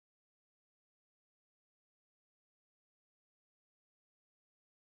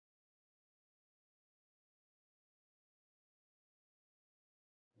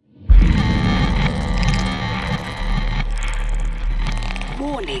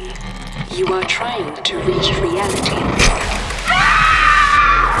Warning. You are trying to reach reality.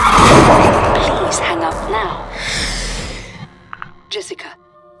 Please hang up now. Jessica,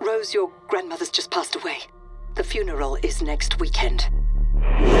 Rose, your grandmother's just passed away. The funeral is next weekend.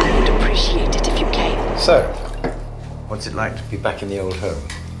 I would appreciate it if you came. So, what's it like to be back in the old home?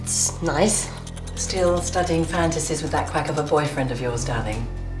 It's nice. Still studying fantasies with that quack of a boyfriend of yours, darling.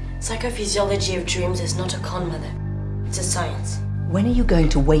 Psychophysiology of dreams is not a con, Mother. It's a science. When are you going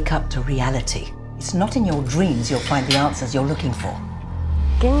to wake up to reality? It's not in your dreams you'll find the answers you're looking for.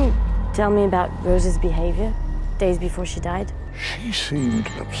 Can you tell me about Rose's behavior days before she died? She seemed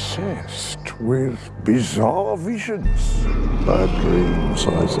obsessed with bizarre visions. Bad dreams,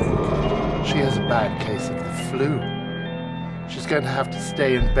 I think. She has a bad case of the flu. She's going to have to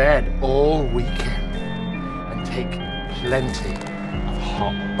stay in bed all weekend and take plenty of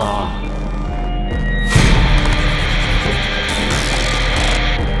hot bath.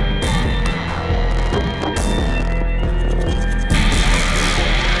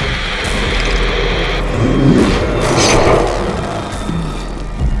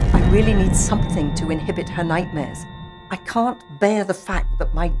 I really need something to inhibit her nightmares. I can't bear the fact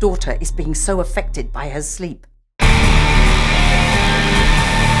that my daughter is being so affected by her sleep.